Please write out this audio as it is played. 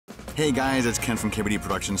Hey guys, it's Ken from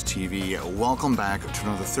KBDProductionsTV. Welcome back to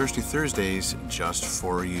another Thirsty Thursdays just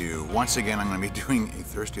for you. Once again, I'm going to be doing a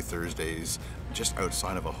Thirsty Thursdays just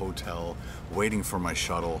outside of a hotel, waiting for my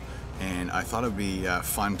shuttle. And I thought it'd be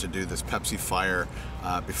fun to do this Pepsi Fire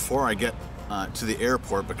before I get to the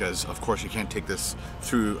airport, because of course you can't take this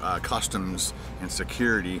through customs and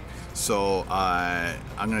security. So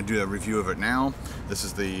I'm going to do a review of it now. This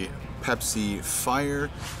is the Pepsi Fire,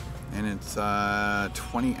 and it's a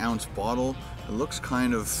 20-ounce bottle. It looks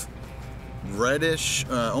kind of reddish,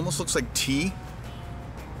 almost looks like tea.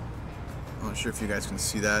 I'm not sure if you guys can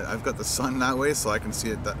see that. I've got the sun that way, so I can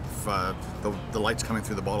see it, that the light's coming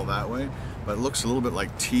through the bottle that way, but it looks a little bit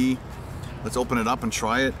like tea. Let's open it up and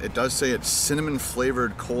try it. It does say it's cinnamon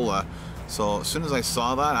flavored cola, so as soon as I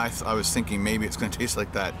saw that, I was thinking maybe it's going to taste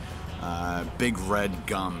like that big red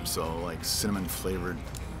gum, so like cinnamon flavored.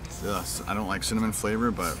 I don't like cinnamon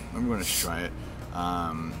flavor, but I'm going to try it.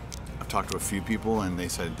 I've talked to a few people and they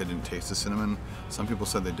said they didn't taste the cinnamon. Some people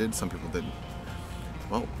said they did, some people didn't.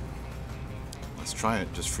 Well, let's try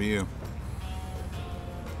it just for you.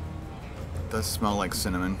 It does smell like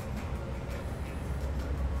cinnamon.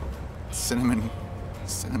 Cinnamon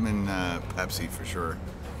Pepsi for sure.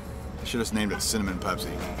 I should have named it Cinnamon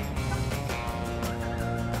Pepsi.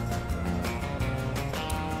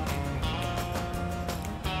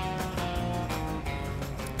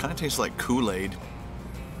 Kind of tastes like Kool-Aid.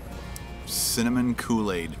 Cinnamon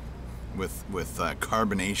Kool-Aid with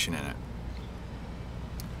carbonation in it.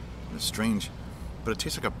 It's strange, but it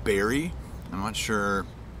tastes like a berry. I'm not sure.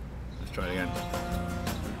 Let's try it again.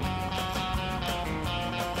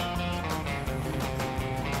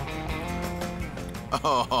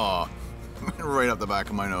 Oh, right up the back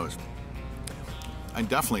of my nose. I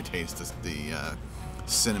definitely taste the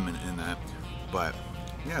cinnamon in that, but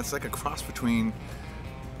yeah, it's like a cross between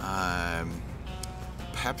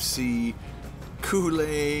Pepsi,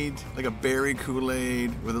 Kool-Aid, like a berry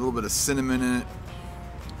Kool-Aid with a little bit of cinnamon in it,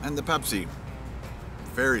 and the Pepsi.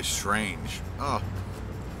 Very strange. Oh,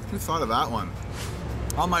 who thought of that one?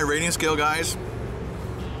 On my rating scale, guys,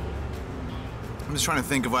 I'm just trying to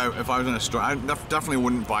think if I was in a store, I definitely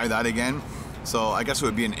wouldn't buy that again. So I guess it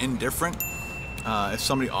would be an indifferent. If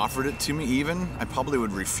somebody offered it to me even, I probably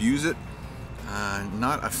would refuse it.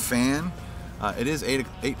 Not a fan. It is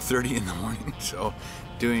 8:30 in the morning, so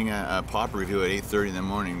doing a pop review at 8:30 in the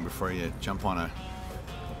morning before you jump on a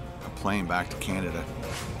plane back to Canada.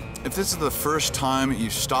 If this is the first time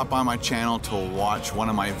you stopped by my channel to watch one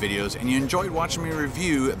of my videos and you enjoyed watching me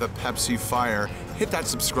review the Pepsi Fire, hit that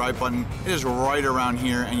subscribe button. It is right around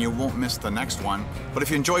here and you won't miss the next one. But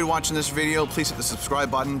if you enjoyed watching this video, please hit the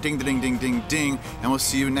subscribe button, ding, ding, ding, ding, ding, and we'll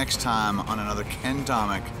see you next time on another Ken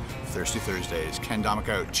Domik Thirsty Thursdays. Ken Domik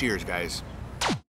out. Cheers, guys.